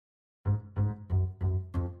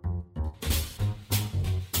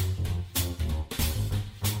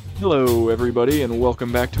Hello, everybody, and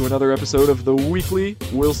welcome back to another episode of the Weekly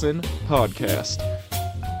Wilson Podcast.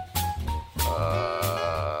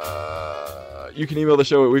 You can email the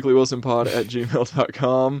show at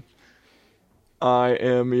weeklywilsonpod@gmail.com. I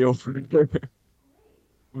am your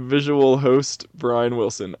visual host, Brian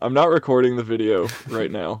Wilson. I'm not recording the video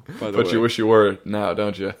right now, by the way. But you wish you were now,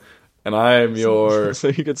 don't you? And I am your... So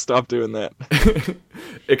you could stop doing that.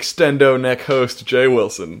 extendo neck host, Jay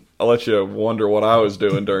Wilson. I'll let you wonder what I was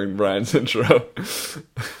doing during Brian's intro.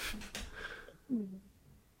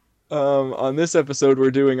 On this episode, we're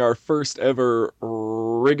doing our first ever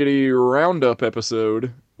Riggedy Roundup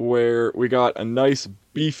episode, where we got a nice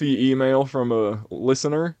beefy email from a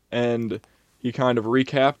listener, and he kind of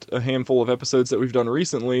recapped a handful of episodes that we've done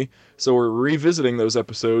recently, so we're revisiting those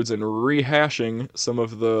episodes and rehashing some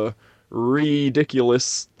of the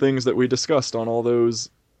ridiculous things that we discussed on all those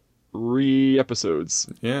episodes.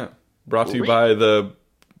 Yeah. Brought to you by the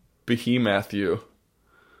Behematt.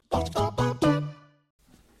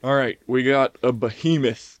 Alright, we got a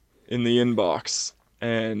behemoth in the inbox,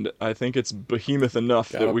 and I think it's behemoth enough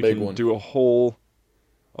that we can do a whole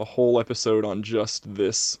episode on just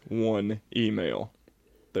this one email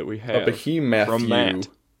that we have from Matt.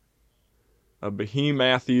 A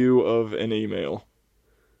Behemath of an email.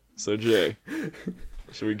 So, Jay,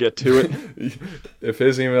 should we get to it? If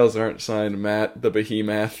his emails aren't signed Matt the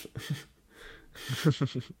Behemath.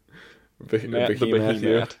 Matt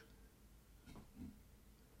the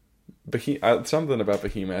Behemath. Something about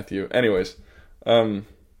Behemath. Anyways, yeah,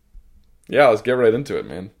 let's get right into it,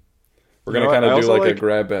 man. We're going to kind of do like a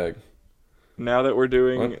grab bag. Now that we're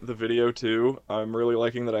doing the video too, I'm really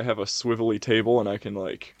liking that I have a swivelly table and I can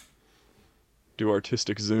like do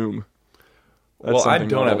artistic zoom. Well, I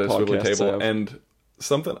don't have a swivelly table, and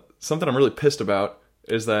something I'm really pissed about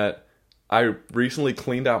is that I recently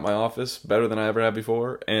cleaned out my office better than I ever have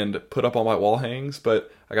before and put up all my wall hangs,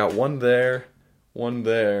 but I got one there, one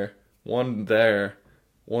there, one there,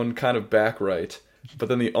 one kind of back right. But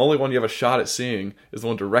then the only one you have a shot at seeing is the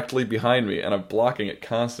one directly behind me, and I'm blocking it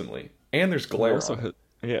constantly. And there's glare on it.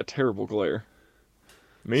 Yeah, terrible glare.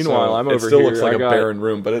 Meanwhile, I'm over here. It still looks like a barren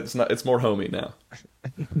room, but it's not. It's more homey now.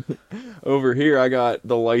 Over here, I got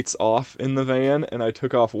the lights off in the van, and I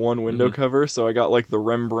took off one window cover, so I got like the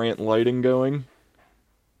Rembrandt lighting going.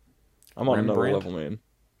 I'm on another level, man.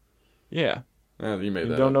 Yeah. You made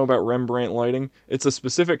that. You don't know about Rembrandt lighting? It's a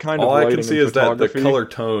specific kind of lighting. All I can see is that the color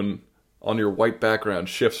tone on your white background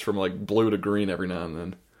shifts from like blue to green every now and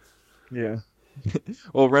then. Yeah.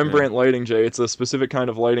 Well, Rembrandt lighting, Jay, it's a specific kind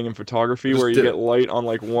of lighting in photography where you get light on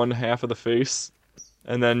like one half of the face,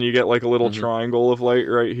 and then you get like a little triangle of light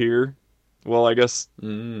right here. Well, I guess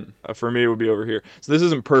for me it would be over here. So this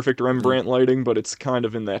isn't perfect Rembrandt lighting, but it's kind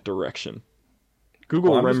of in that direction.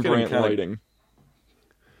 Google Rembrandt lighting.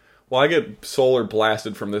 Well, I get solar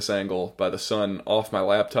blasted from this angle by the sun off my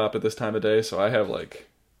laptop at this time of day, so I have like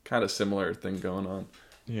kind of similar thing going on.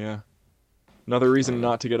 Yeah. Another reason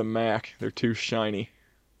not to get a Mac. They're too shiny.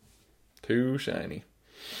 Too shiny.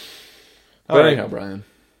 But anyhow, Brian.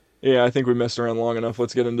 Yeah, I think we messed around long enough.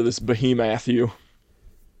 Let's get into this Behemath.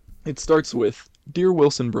 It starts with, Dear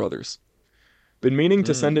Wilson Brothers, been meaning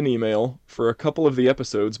to send an email for a couple of the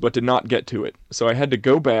episodes, but did not get to it. So I had to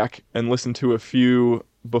go back and listen to a few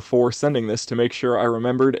before sending this to make sure I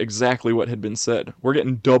remembered exactly what had been said. We're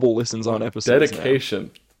getting double listens on episodes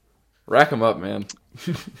Dedication. Now. Rack them up, man.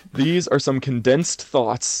 These are some condensed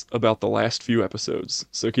thoughts about the last few episodes.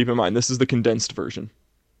 So keep in mind, this is the condensed version.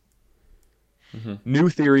 New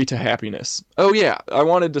theory to happiness. Oh yeah, I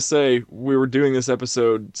wanted to say we were doing this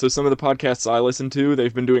episode. So some of the podcasts I listen to,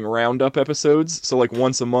 they've been doing Roundup episodes. So like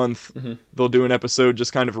once a month, they'll do an episode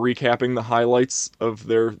just kind of recapping the highlights of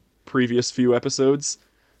their previous few episodes.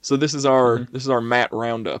 So this is our Matt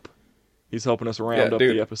Roundup. He's helping us round up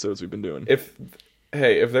the episodes we've been doing.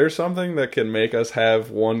 If there's something that can make us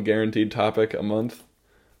have one guaranteed topic a month,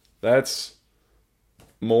 that's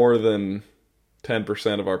more than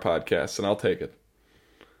 10% of our podcasts, and I'll take it.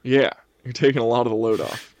 Yeah, you're taking a lot of the load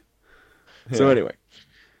off. So anyway,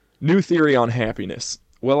 new theory on happiness.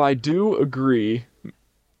 Well, I do agree.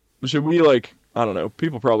 Should we, like, I don't know,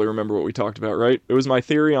 people probably remember what we talked about, right? It was my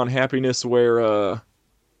theory on happiness where,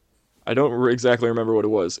 I don't exactly remember what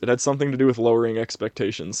it was. It had something to do with lowering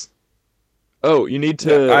expectations. Oh, you need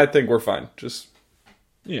to... Yeah, I think we're fine.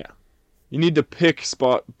 Yeah. You need to pick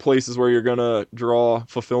places where you're gonna draw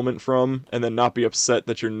fulfillment from, and then not be upset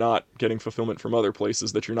that you're not getting fulfillment from other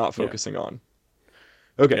places that you're not focusing on.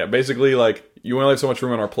 Okay. Yeah, basically, like, you only have so much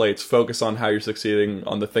room on our plates. Focus on how you're succeeding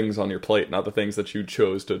on the things on your plate, not the things that you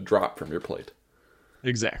chose to drop from your plate.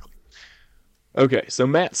 Exactly. Okay, so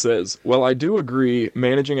Matt says, well, I do agree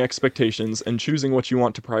managing expectations and choosing what you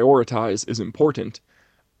want to prioritize is important.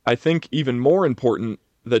 I think even more important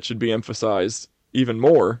that should be emphasized, even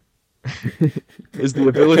more, is the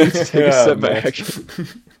ability to take a Yeah, step Matt. back.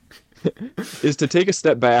 Is to take a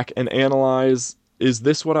step back and analyze, is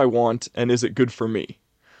this what I want and is it good for me?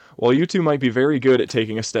 While you two might be very good at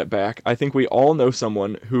taking a step back, I think we all know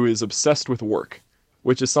someone who is obsessed with work,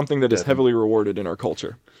 which is something that is Devin. heavily rewarded in our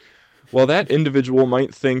culture. While that individual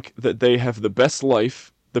might think that they have the best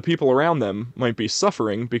life, the people around them might be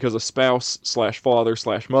suffering because a spouse slash father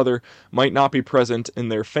slash mother might not be present in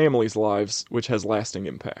their family's lives, which has lasting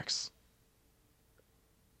impacts.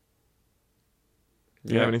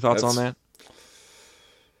 Do you have Yeah, any thoughts on that's that?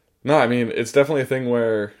 no. I mean, it's definitely a thing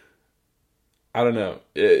where I don't know.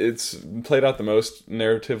 It's played out the most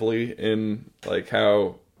narratively in like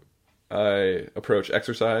how I approach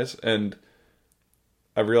exercise, and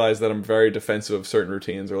I've realized that I'm very defensive of certain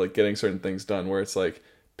routines or like getting certain things done. Where it's like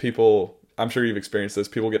people, I'm sure you've experienced this.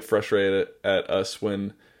 People get frustrated at us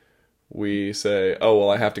when we say, "Oh, well,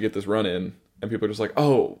 I have to get this run in," and people are just like,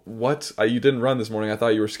 "Oh, what? You didn't run this morning. I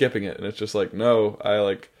thought you were skipping it." And it's just like, no, I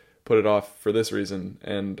like put it off for this reason,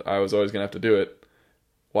 and I was always gonna have to do it.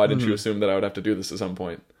 Why didn't you Mm-hmm. assume that I would have to do this at some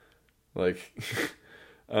point? Like,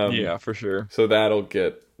 Yeah, for sure. so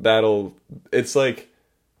that'll. It's like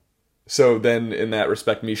so. Then in that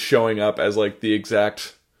respect, me showing up as like the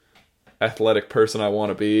exact athletic person I want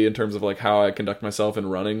to be in terms of like how I conduct myself in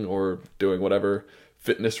running or doing whatever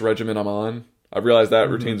fitness regimen I'm on. I've realized that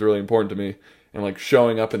Mm-hmm. routine's really important to me, and like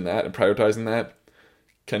showing up in that and prioritizing that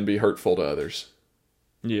can be hurtful to others.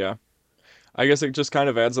 Yeah. I guess it just kind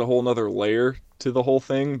of adds a whole nother layer to the whole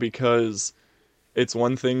thing because it's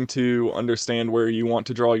one thing to understand where you want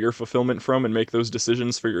to draw your fulfillment from and make those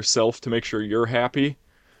decisions for yourself to make sure you're happy.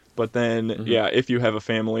 But then, Mm-hmm. yeah, if you have a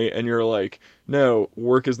family and you're like, no,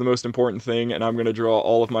 work is the most important thing and I'm going to draw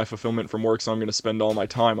all of my fulfillment from work, so I'm going to spend all my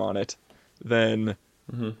time on it, then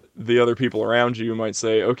Mm-hmm. the other people around you might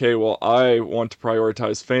say, okay, well, I want to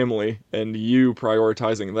prioritize family, and you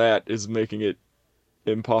prioritizing that is making it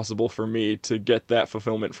impossible for me to get that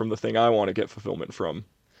fulfillment from the thing I want to get fulfillment from.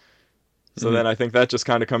 So Mm-hmm. then I think that just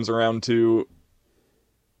kind of comes around to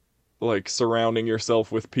like surrounding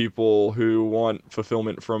yourself with people who want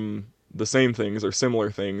fulfillment from the same things or similar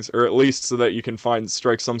things, or at least so that you can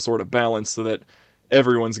strike some sort of balance so that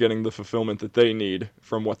everyone's getting the fulfillment that they need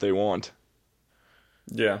from what they want.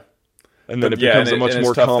 Yeah, And then but it yeah, becomes a and much it's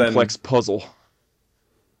more tough then. complex puzzle.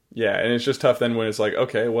 Yeah, and it's just tough then when it's like,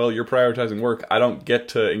 okay, well, you're prioritizing work. I don't get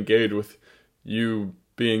to engage with you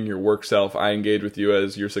being your work self. I engage with you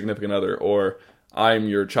as your significant other, or I'm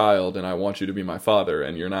your child and I want you to be my father,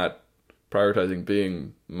 and you're not prioritizing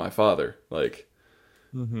being my father. Like,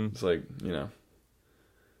 Mm-hmm. it's like,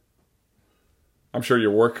 I'm sure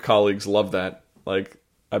your work colleagues love that. Like,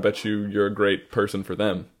 I bet you're a great person for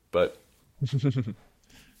them, but,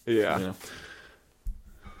 Yeah. you know.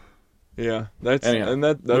 Yeah. That's Anyhow, and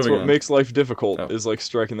that's moving what on. makes life difficult Oh, is like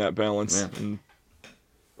striking that balance yeah. and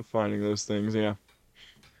finding those things. Yeah.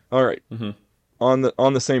 All right. Mm-hmm.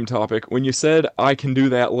 On the same topic, when you said I can do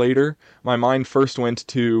that later, my mind first went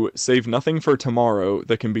to save nothing for tomorrow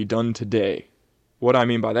that can be done today. What I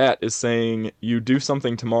mean by that is saying you do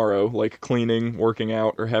something tomorrow, like cleaning, working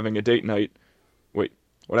out, or having a date night. Wait,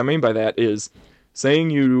 what I mean by that is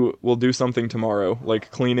saying you will do something tomorrow,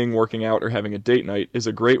 like cleaning, working out, or having a date night, is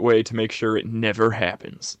a great way to make sure it never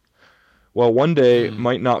happens. Mm. While one day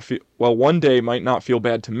might not feel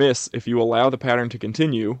bad to miss if you allow the pattern to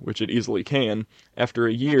continue, which it easily can, after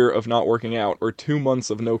a year of not working out or 2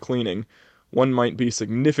 months of no cleaning, one might be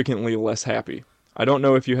significantly less happy. I don't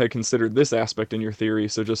know if you had considered this aspect in your theory,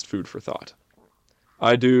 so just food for thought.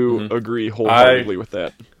 I do Mm-hmm. agree I wholeheartedly with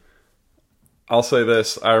that. I'll say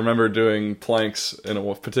this. I remember doing planks in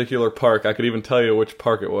a particular park. I could even tell you which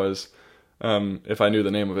park it was, if I knew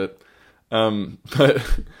the name of it. But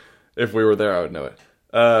if we were there, I would know it.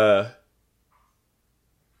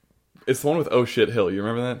 It's the one with Oh Shit Hill. You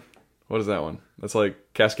remember that? What is that one? That's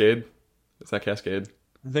like Cascade. Is that Cascade?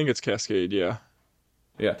 I think it's Cascade, yeah.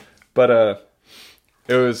 Yeah. But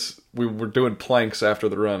it was we were doing planks after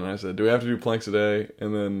the run, and I said, "Do we have to do planks today?"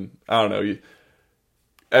 And then I don't know.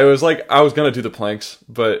 It was like I was gonna do the planks,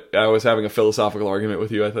 but I was having a philosophical argument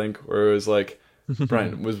with you. I think where it was like,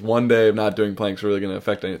 Brian, was one day of not doing planks really going to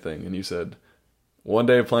affect anything? And you said, one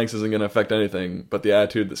day of planks isn't going to affect anything, but the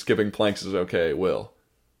attitude that skipping planks is okay will.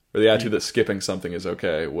 Or the attitude Yeah. that skipping something is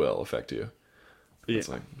okay will affect you. Yeah. It's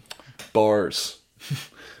like, bars.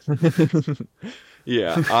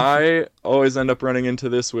 Yeah, I always end up running into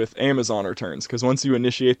this with Amazon returns because once you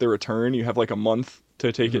initiate the return, you have like a month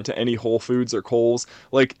to take it to any Whole Foods or Kohl's.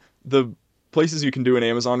 Like the places you can do an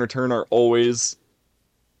Amazon return are always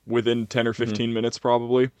within 10 or 15 minutes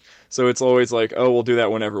probably. So it's always like, oh, we'll do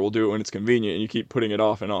that whenever. We'll do it when it's convenient, and you keep putting it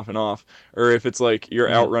off and off and off. Or if it's like you're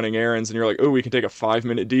out running errands and you're like, oh, we can take a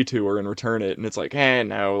 5-minute detour and return it, and it's like,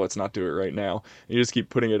 no, let's not do it right now. And you just keep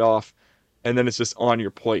putting it off, and then it's just on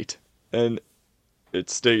your plate, and it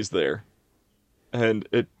stays there. And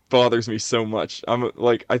it bothers me so much. I'm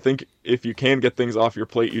like, I think if you can get things off your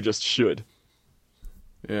plate, you just should.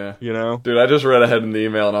 Yeah. You know? Dude, I just read ahead in the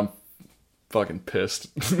email and I'm fucking pissed.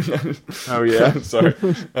 Oh, yeah? Sorry.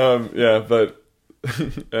 Yeah, but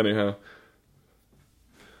anyhow.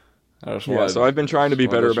 So I've been trying to be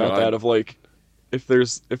better about that of like, if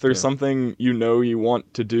there's something you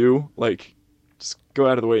want to do, like, just go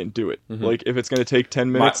out of the way and do it. Like, if it's going to take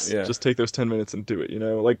 10 minutes, just take those 10 minutes and do it, you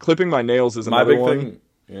know? Like, clipping my nails is another one. My big thing,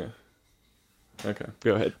 yeah. Okay.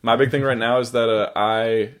 Go ahead. My big thing right now is that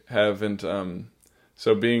I haven't,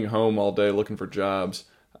 so being home all day looking for jobs,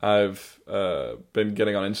 I've been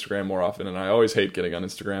getting on Instagram more often, and I always hate getting on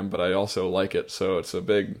Instagram, but I also like it, so it's a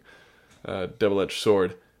big double-edged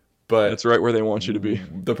sword. But that's right where they want you to be.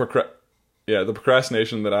 The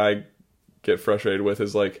procrastination that I get frustrated with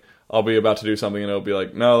is like, I'll be about to do something and it'll be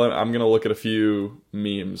like, no, I'm going to look at a few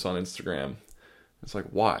memes on Instagram. It's like,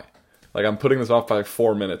 why? Like, I'm putting this off by like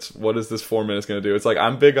 4 minutes. What is this 4 minutes going to do? It's like,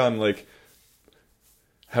 I'm big on like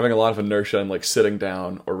having a lot of inertia and like sitting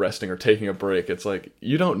down or resting or taking a break. It's like,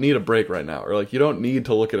 you don't need a break right now. Or like, you don't need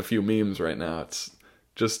to look at a few memes right now. It's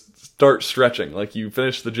just start stretching. Like, you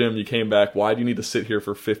finished the gym, you came back. Why do you need to sit here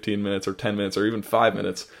for 15 minutes or 10 minutes or even 5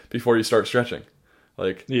 minutes before you start stretching?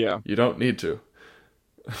 Like, you don't need to.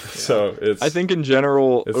 So I think in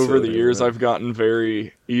general over the years I've gotten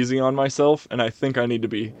very easy on myself, and I think I need to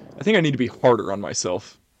be harder on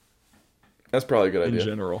myself. That's probably a good idea. In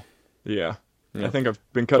general. Yeah. I think I've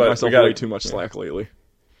been cutting myself way too much slack lately.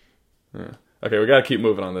 Yeah. Okay, we gotta keep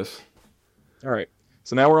moving on this. Alright.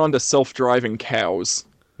 So now we're on to self-driving cows,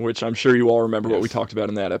 which I'm sure you all remember what we talked about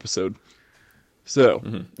in that episode.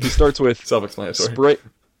 So, he starts with self-explanatory.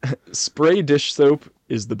 Spray dish soap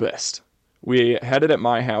is the best. We had it at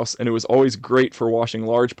my house, and it was always great for washing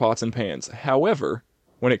large pots and pans. However,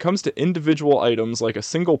 when it comes to individual items like a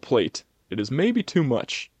single plate, it is maybe too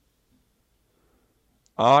much.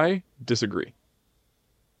 I disagree.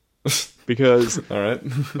 Because... All right.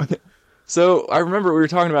 So, I remember we were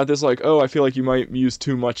talking about this, like, oh, I feel like you might use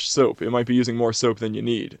too much soap. It might be using more soap than you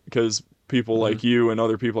need. Because people like you and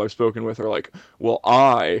other people I've spoken with are like, well,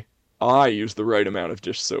 I use the right amount of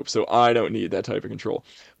dish soap, so I don't need that type of control.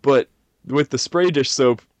 But with the spray dish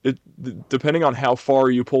soap, depending on how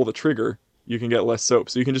far you pull the trigger, you can get less soap.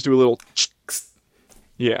 So you can just do a little...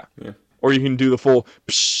 Yeah. Or you can do the full...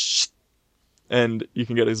 And you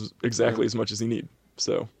can get exactly as much as you need.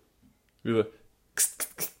 So... Do the...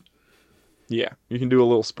 Yeah, you can do a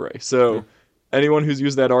little spray. So, anyone who's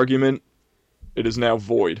used that argument, it is now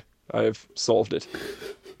void. I have solved it.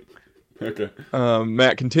 Okay.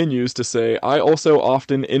 Matt continues to say, I also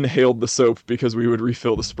often inhaled the soap because we would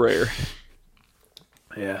refill the sprayer.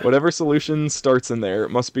 Yeah. Whatever solution starts in there,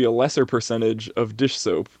 it must be a lesser percentage of dish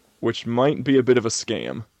soap, which might be a bit of a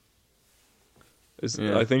scam.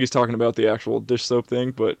 I think he's talking about the actual dish soap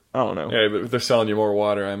thing, but I don't know. Yeah, but they're selling you more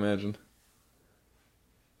water, I imagine.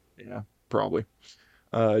 Yeah, probably.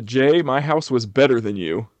 Jay, my house was better than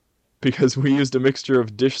you because we used a mixture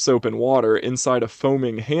of dish soap and water inside a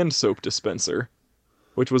foaming hand soap dispenser,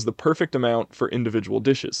 which was the perfect amount for individual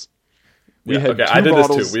dishes. I did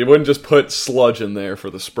this too. We wouldn't just put sludge in there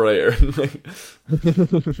for the sprayer.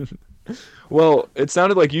 Well, it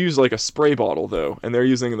sounded like you used like a spray bottle, though, and they're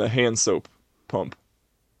using the hand soap pump.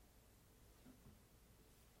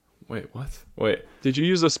 Wait, what? Wait. Did you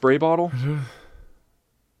use a spray bottle?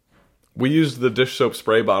 We used the dish soap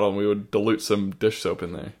spray bottle, and we would dilute some dish soap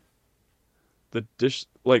in there. The dish,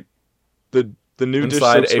 like, the new dish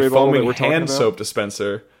soap spray bottle that we're talking about? Inside a foaming hand soap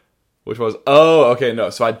dispenser, which was... Oh, okay, no,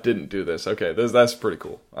 so I didn't do this. Okay, that's pretty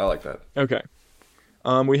cool. I like that. Okay.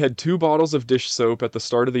 We had 2 bottles of dish soap at the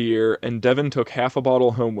start of the year, and Devin took half a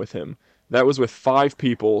bottle home with him. That was with 5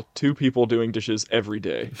 people, 2 people doing dishes every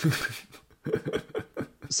day.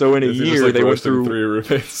 So in a year, they went through 3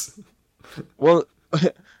 roommates. Well,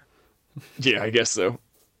 yeah, I guess so.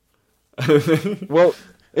 Well,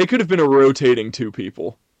 it could have been a rotating 2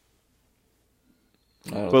 people.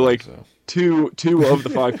 But like so. two of the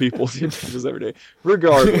 5 people did dishes every day.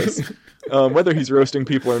 Regardless, whether he's roasting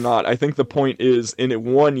people or not, I think the point is in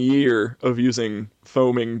 1 year of using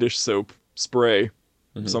foaming dish soap spray,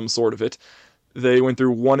 some sort of it, they went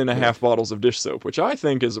through 1.5 bottles of dish soap, which I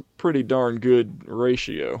think is a pretty darn good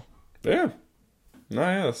ratio. Yeah. No,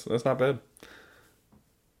 yeah, that's not bad.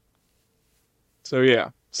 So yeah,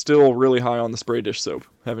 still really high on the spray dish soap.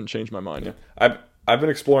 Haven't changed my mind. Yeah. I've been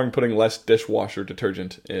exploring putting less dishwasher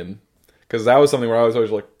detergent in, because that was something where I was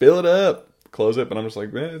always like, fill it up, close it, but I'm just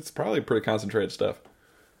like, it's probably pretty concentrated stuff.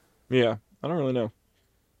 Yeah, I don't really know.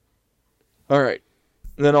 All right.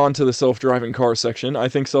 Then on to the self-driving car section. I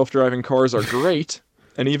think self-driving cars are great,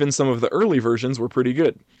 and even some of the early versions were pretty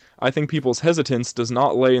good. I think people's hesitance does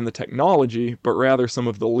not lay in the technology, but rather some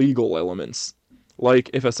of the legal elements.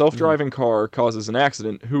 Like, if a self-driving car causes an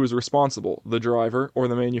accident, who is responsible, the driver or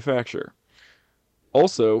the manufacturer?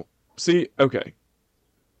 Also, see, okay.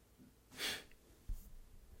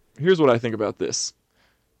 Here's what I think about this.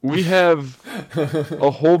 We have a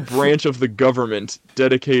whole branch of the government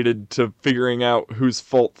dedicated to figuring out whose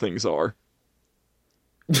fault things are.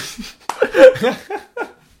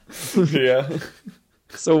 Yeah.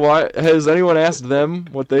 So why has anyone asked them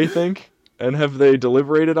what they think? And have they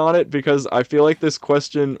deliberated on it? Because I feel like this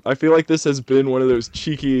has been one of those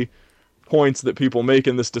cheeky points that people make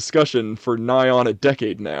in this discussion for nigh on a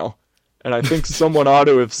decade now. And I think someone ought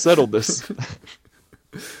to have settled this.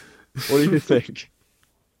 What do you think?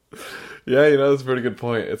 Yeah, that's a pretty good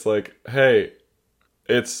point. It's like, hey,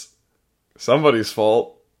 it's somebody's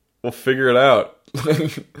fault. We'll figure it out.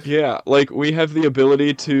 Yeah, like, we have the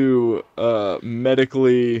ability to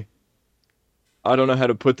medically... I don't know how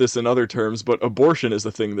to put this in other terms, but abortion is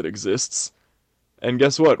a thing that exists. And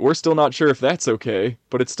guess what? We're still not sure if that's okay,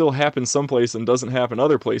 but it still happens someplace and doesn't happen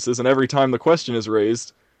other places, and every time the question is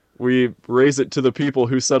raised, we raise it to the people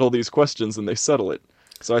who settle these questions, and they settle it.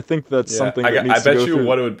 So I think that's something that needs to go through. I bet you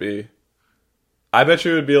what it would be. I bet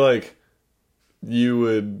you it would be like, you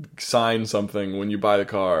would sign something when you buy the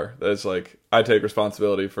car that's like, I take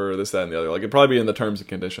responsibility for this, that, and the other. Like, it'd probably be in the terms and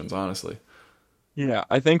conditions, honestly. Yeah,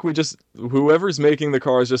 I think whoever's making the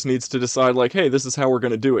cars just needs to decide, like, hey, this is how we're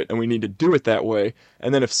going to do it, and we need to do it that way.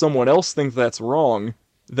 And then if someone else thinks that's wrong,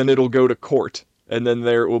 then it'll go to court, and then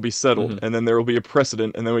there it will be settled, and then there will be a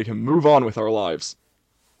precedent, and then we can move on with our lives.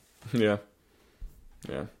 Yeah.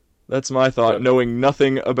 Yeah. That's my thought, knowing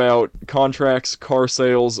nothing about contracts, car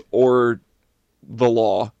sales, or the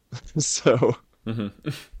law. So, yeah.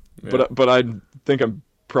 But I think I'm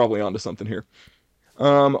probably onto something here.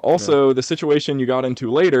 Also, the situation you got into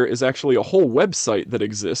later is actually a whole website that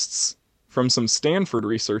exists from some Stanford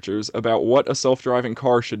researchers about what a self-driving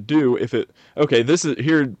car should do if it... Okay, this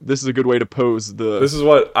is a good way to pose the... This is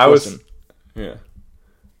what I was... Yeah.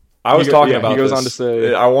 I was talking about this. He goes on to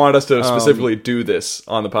say... I wanted us to specifically do this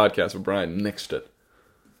on the podcast, but Brian nixed it.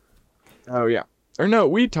 Oh, yeah. Or no,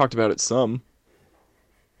 we talked about it some.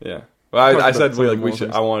 Yeah. Well, I said we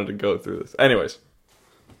should. I wanted to go through this. Anyways.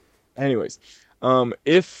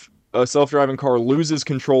 If a self-driving car loses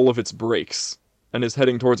control of its brakes and is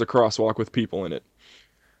heading towards a crosswalk with people in it.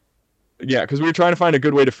 Yeah, because we were trying to find a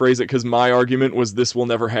good way to phrase it, because my argument was this will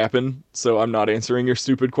never happen, so I'm not answering your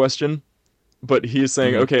stupid question. But he is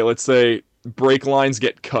saying, okay, let's say brake lines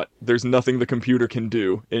get cut. There's nothing the computer can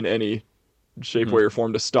do in any shape, way, or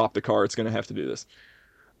form to stop the car. It's going to have to do this.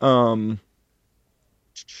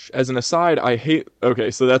 As an aside, I hate...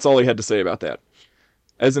 Okay, so that's all he had to say about that.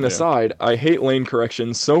 As an aside, I hate lane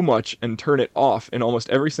correction so much and turn it off in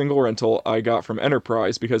almost every single rental I got from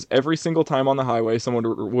Enterprise, because every single time on the highway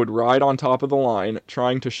someone would ride on top of the line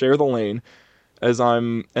trying to share the lane, as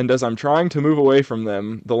I'm trying to move away from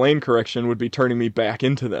them, the lane correction would be turning me back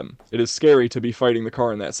into them. It is scary to be fighting the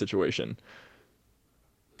car in that situation.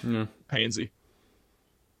 Pansy.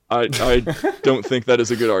 I don't think that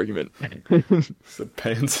is a good argument. It's a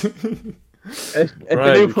pansy.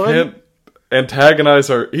 Right, you can't antagonize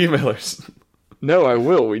our emailers. No, I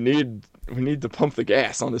will. We need to pump the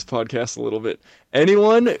gas on this podcast a little bit.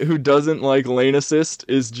 Anyone who doesn't like lane assist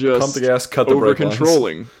is just pump the gas, cut the over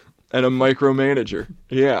controlling and a micromanager.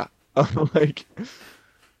 Yeah, like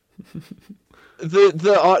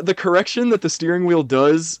the correction that the steering wheel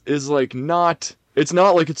does is like not. It's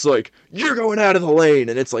not like it's like you're going out of the lane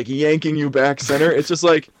and it's like yanking you back center. It's just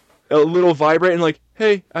like a little vibrate and like,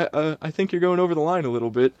 hey, I think you're going over the line a little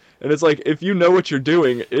bit. And it's like, if you know what you're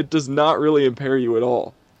doing, it does not really impair you at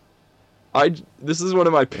all. This is one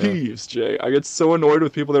of my peeves, Jay. I get so annoyed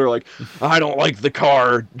with people that are like, I don't like the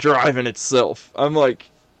car driving itself. I'm like,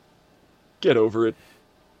 get over it.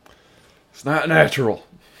 It's not natural.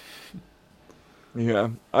 Yeah,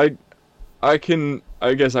 I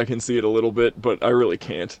guess I can see it a little bit, but I really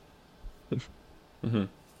can't.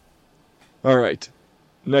 All right.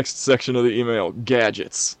 Next section of the email,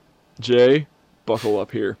 gadgets. Jay, buckle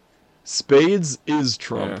up here. Spades is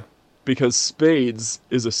Trump. because spades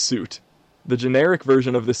is a suit. The generic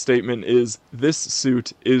version of this statement is, this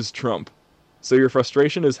suit is Trump. So your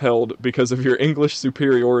frustration is held because of your English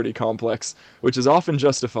superiority complex, which is often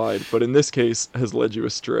justified, but in this case has led you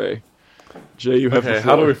astray. Jay, you have the floor.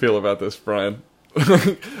 How do we feel about this, Brian?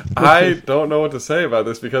 I don't know what to say about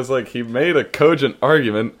this because, like, he made a cogent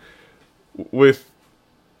argument with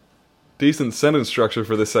decent sentence structure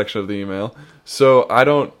for this section of the email, so I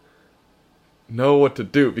don't know what to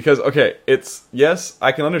do. Because, okay, it's, yes,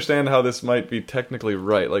 I can understand how this might be technically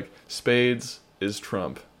right. Like, spades is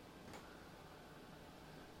Trump.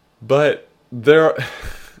 But there,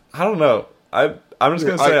 I don't know. I'm just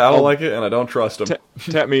going to say I don't like it and I don't trust him.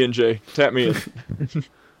 Tap me in, Jay. Tap me in.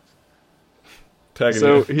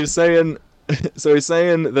 So he's saying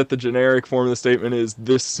that the generic form of the statement is,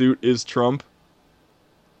 this suit is Trump.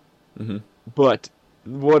 Mm-hmm. But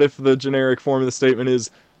what if the generic form of the statement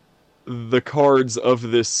is, the cards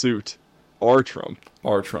of this suit are Trump?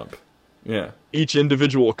 Are Trump. Yeah. Each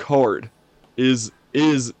individual card is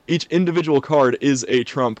a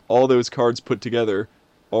Trump. All those cards put together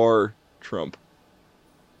are Trump.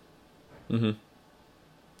 Mm-hmm.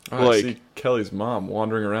 Oh, I see Kelly's mom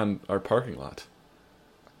wandering around our parking lot.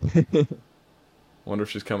 Wonder if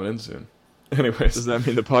she's coming in soon. Anyways. Does that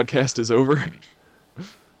mean the podcast is over?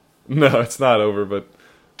 No, it's not over, but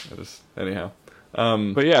anyhow.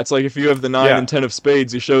 But yeah, it's like if you have the 9 and 10 of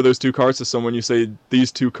spades, you show those two cards to someone, you say,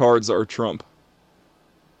 these two cards are Trump.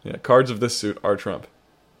 Yeah, cards of this suit are Trump.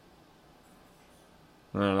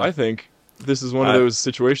 I don't know. I think this is one of those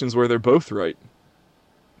situations where they're both right.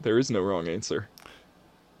 There is no wrong answer.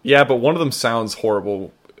 Yeah, but one of them sounds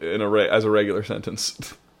horrible as a regular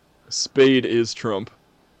sentence. Spade is Trump.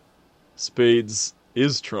 Spades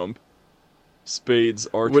is Trump. Spades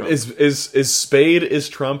are Trump. Is spade is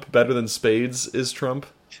Trump better than spades is Trump?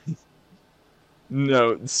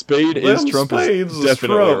 No, spade is Trump is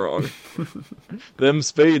definitely wrong. Them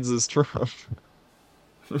spades is Trump.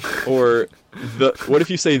 Or what if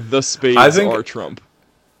you say the spades are Trump?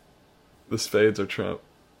 The spades are Trump.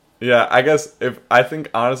 Yeah, I guess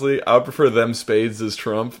honestly, I would prefer them spades as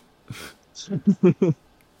Trump.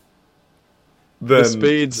 The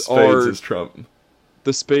spades is Trump.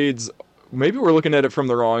 The spades, maybe we're looking at it from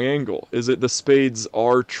the wrong angle. Is it the spades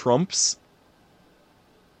are Trumps?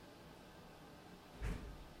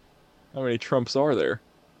 How many Trumps are there?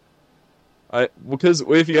 Because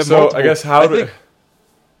if you have multiple, I guess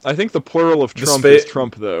I think the plural of Trump is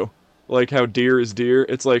Trump, though. Like how deer is deer.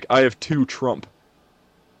 It's like, I have 2 Trump.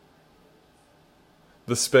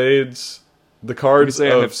 The spades, the cards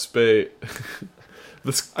of spade.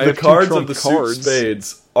 The cards of the suit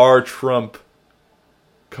spades are Trump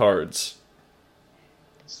cards.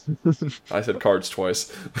 I said cards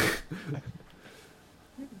twice.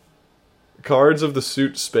 Cards of the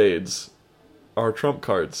suit spades are Trump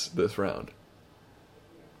cards this round.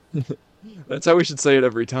 That's how we should say it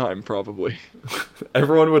every time, probably.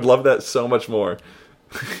 Everyone would love that so much more.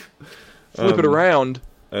 Flip it around.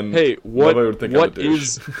 And hey, what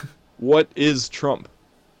is Trump?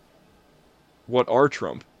 What are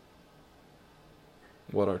Trump?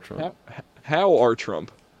 What are Trump? How are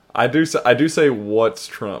Trump? I do say what's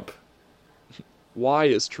Trump? Why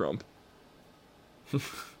is Trump?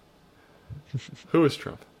 Who is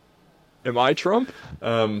Trump? Am I Trump?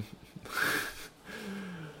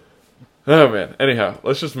 Oh man. Anyhow,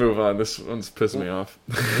 let's just move on. This one's pissing me off.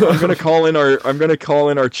 I'm gonna call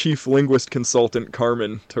in our chief linguist consultant,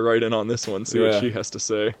 Carmen, to write in on this one. See what she has to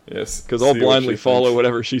say. Yes. Because I'll blindly follow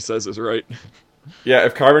whatever she says is right. Yeah.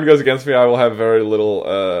 If Carmen goes against me, I will have very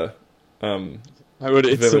little. I would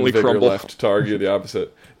instantly crumble left to argue the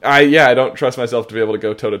opposite. I don't trust myself to be able to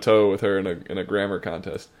go toe to toe with her in a grammar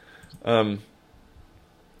contest. But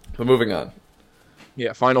moving on.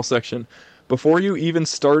 Yeah. Final section. Before you even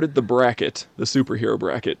started the bracket, the superhero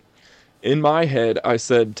bracket, in my head I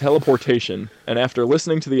said teleportation, and after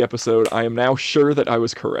listening to the episode, I am now sure that I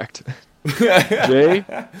was correct.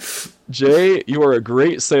 Jay, you are a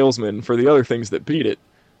great salesman for the other things that beat it,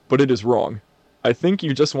 but it is wrong. I think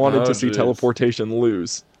you just wanted to see teleportation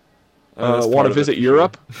lose. Want to visit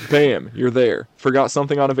Europe? Bam, you're there. Forgot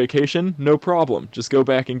something on a vacation? No problem, just go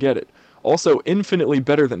back and get it. Also, infinitely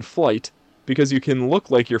better than flight, because you can look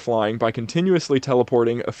like you're flying by continuously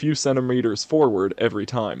teleporting a few centimeters forward every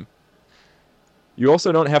time. You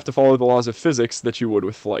also don't have to follow the laws of physics that you would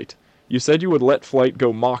with flight. You said you would let flight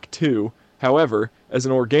go Mach 2, however, as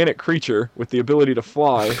an organic creature with the ability to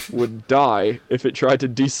fly would die if it tried to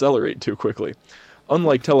decelerate too quickly.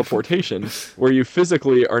 Unlike teleportation, where you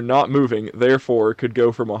physically are not moving, therefore could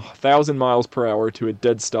go from 1,000 miles per hour to a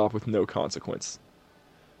dead stop with no consequence.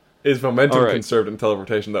 Is momentum conserved in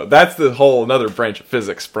teleportation, though? That's the whole another branch of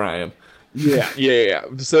physics, Brian. Yeah.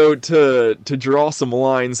 So to draw some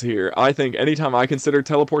lines here, I think anytime I consider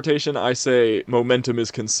teleportation, I say momentum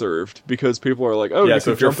is conserved because people are like, oh, you so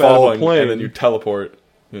can if you're jump out of a falling plane and then you teleport,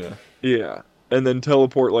 yeah, and then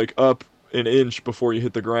teleport like up an inch before you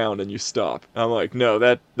hit the ground and you stop. I'm like, no,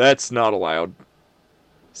 that's not allowed.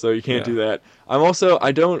 So you can't do that. I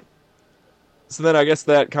don't. So then I guess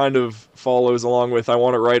that kind of follows along with I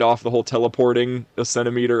want to write off the whole teleporting a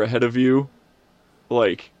centimeter ahead of you,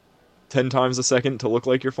 like 10 times a second to look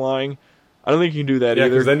like you're flying. I don't think you can do that yeah,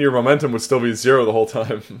 because either. then your momentum would still be 0 the whole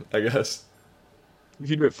time, I guess. If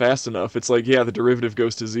you do it fast enough, it's like, yeah, the derivative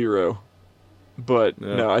goes to 0. But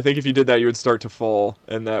no, I think if you did that, you would start to fall,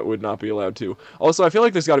 and that would not be allowed to. Also, I feel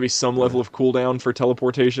like there's got to be some level of cooldown for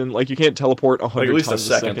teleportation. Like, you can't teleport 100 like times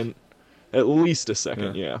a second. At least a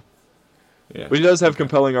second, yeah. Yeah. But he does have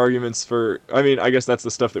compelling arguments for... I mean, I guess that's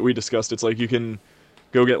the stuff that we discussed. It's like you can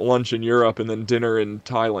go get lunch in Europe and then dinner in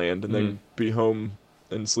Thailand and then be home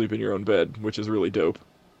and sleep in your own bed, which is really dope.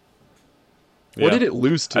 Yeah. What did it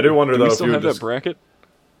lose to? I do wonder, though, if you still have that bracket?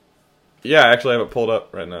 Yeah, I actually have it pulled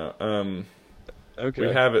up right now. Okay.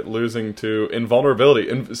 We have it losing to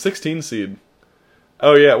Invulnerability, 16 seed.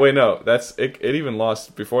 Oh yeah, wait, no, that's it. It even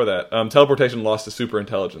lost before that. Teleportation lost to Super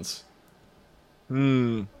Intelligence.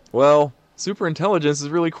 Well, Super Intelligence is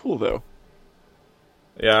really cool, though.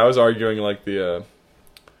 Yeah, I was arguing like and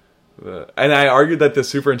I argued that the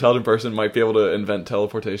super intelligent person might be able to invent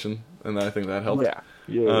teleportation, and I think that helped.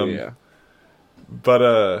 Yeah.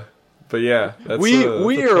 But yeah, that's,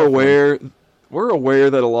 we are aware. We're aware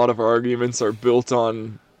that a lot of our arguments are built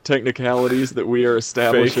on technicalities that we are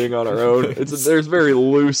establishing on our own. There's very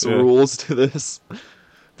loose rules to this.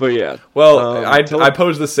 But yeah. Well, I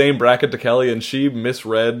posed the same bracket to Kelly, and she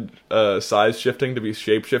misread size shifting to be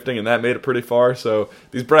shape shifting, and that made it pretty far. So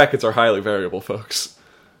these brackets are highly variable, folks.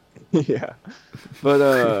 Yeah.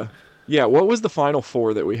 But yeah, what was the final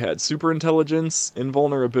 4 that we had? Super intelligence,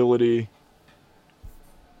 invulnerability.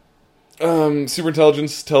 Super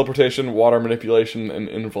intelligence, teleportation, water manipulation, and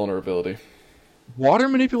invulnerability. Water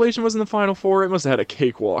manipulation was in the final 4? It must have had a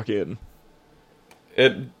cakewalk in.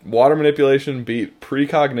 Water manipulation beat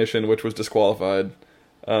precognition, which was disqualified.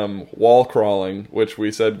 Wall crawling, which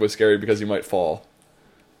we said was scary because you might fall.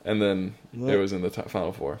 And then it was in the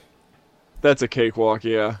final 4. That's a cakewalk,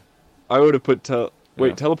 yeah. I would have put...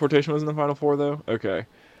 Wait, teleportation was in the final 4, though? Okay.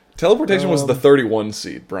 Teleportation was the 31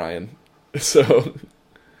 seed, Brian. So...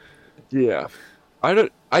 Yeah.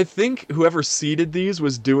 I think whoever seeded these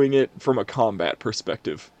was doing it from a combat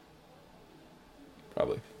perspective.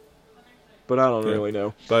 Probably. But I don't really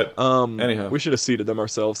know. But anyhow, we should have seeded them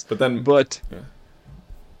ourselves. But then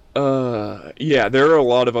yeah, there are a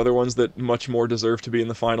lot of other ones that much more deserve to be in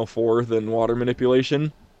the final 4 than water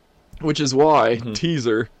manipulation, which is why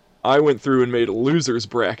teaser I went through and made a losers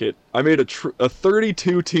bracket. I made a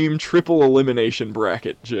 32 team triple elimination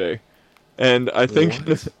bracket, Jay. And I think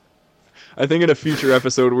I think in a future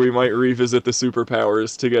episode we might revisit the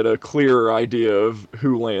superpowers to get a clearer idea of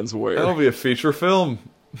who lands where. That'll be a feature film.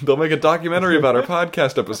 They'll make a documentary about our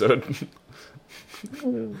podcast episode.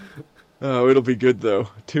 Oh, it'll be good though.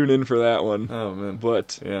 Tune in for that one. Oh man.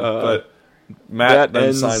 But Matt that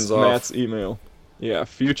then signs off. Matt's email. Yeah,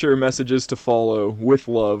 future messages to follow with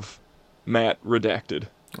love. Matt redacted.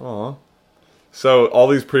 Aw. So all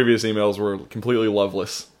these previous emails were completely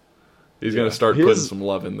loveless. He's gonna start putting some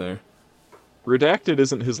love in there. Redacted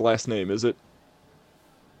isn't his last name, is it?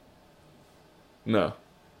 No.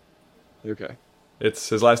 Okay. It's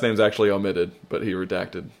his last name's actually omitted, but he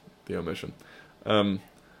redacted the omission. But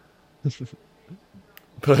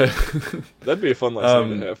that'd be a fun last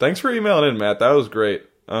name to have. Thanks for emailing in, Matt. That was great.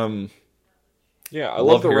 Yeah, I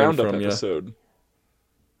love the Roundup episode.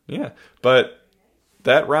 Yeah, but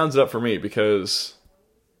that rounds it up for me because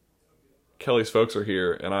Kelly's folks are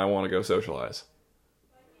here and I want to go socialize.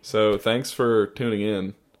 So thanks for tuning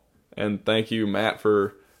in, and thank you, Matt,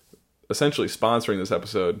 for essentially sponsoring this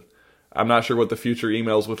episode. I'm not sure what the future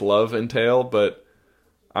emails with love entail, but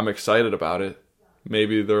I'm excited about it.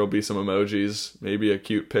 Maybe there will be some emojis, maybe a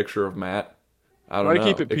cute picture of Matt. I don't know. Try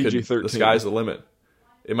to keep it PG-13. The sky's the limit.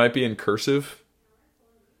 It might be in cursive.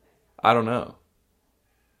 I don't know.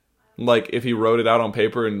 Like, if he wrote it out on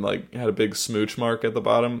paper and, like, had a big smooch mark at the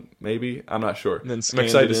bottom, maybe. I'm not sure. I'm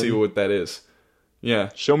excited to see what that is. Yeah.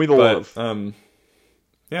 Show me the love.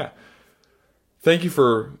 Yeah. Thank you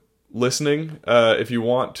for listening. If you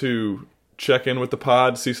want to check in with the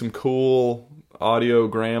pod, see some cool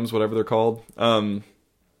audiograms, whatever they're called,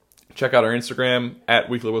 check out our Instagram,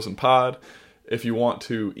 @WeeklyWilsonPod. If you want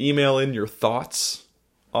to email in your thoughts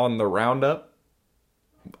on the Roundup,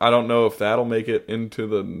 I don't know if that'll make it into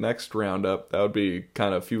the next roundup. That would be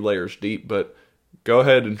kind of a few layers deep, but go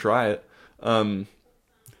ahead and try it. And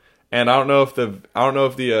I don't know if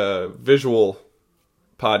the visual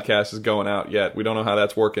podcast is going out yet. We don't know how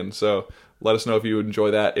that's working, so let us know if you would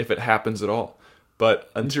enjoy that, if it happens at all. But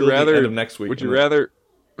until the end of next week, would you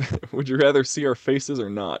rather see our faces or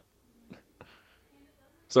not?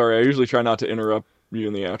 Sorry, I usually try not to interrupt you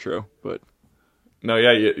in the outro, but no,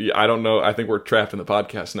 yeah, I don't know. I think we're trapped in the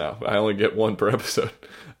podcast now. I only get one per episode.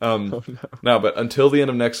 Oh, no. No, but until the end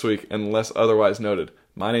of next week, unless otherwise noted,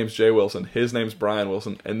 my name's Jay Wilson, his name's Brian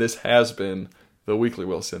Wilson, and this has been The Weekly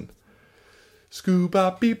Wilson.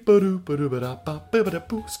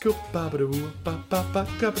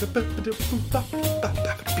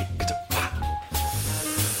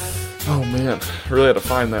 Oh man, I really had to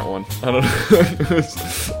find that one. I don't know.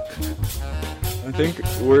 I think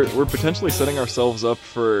we're potentially setting ourselves up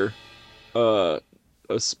for a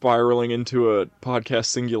spiraling into a podcast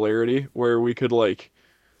singularity where we could like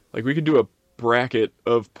we could do a bracket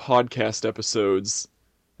of podcast episodes,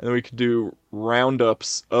 and then we could do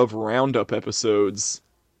roundups of Roundup episodes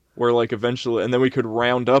where like eventually, and then we could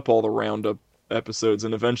round up all the Roundup episodes,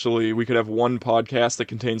 and eventually we could have one podcast that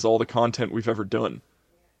contains all the content we've ever done.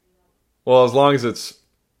 Well, as long as it's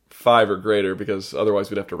 5 or greater, because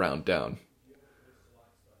otherwise we'd have to round down.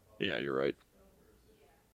 Yeah, you're right.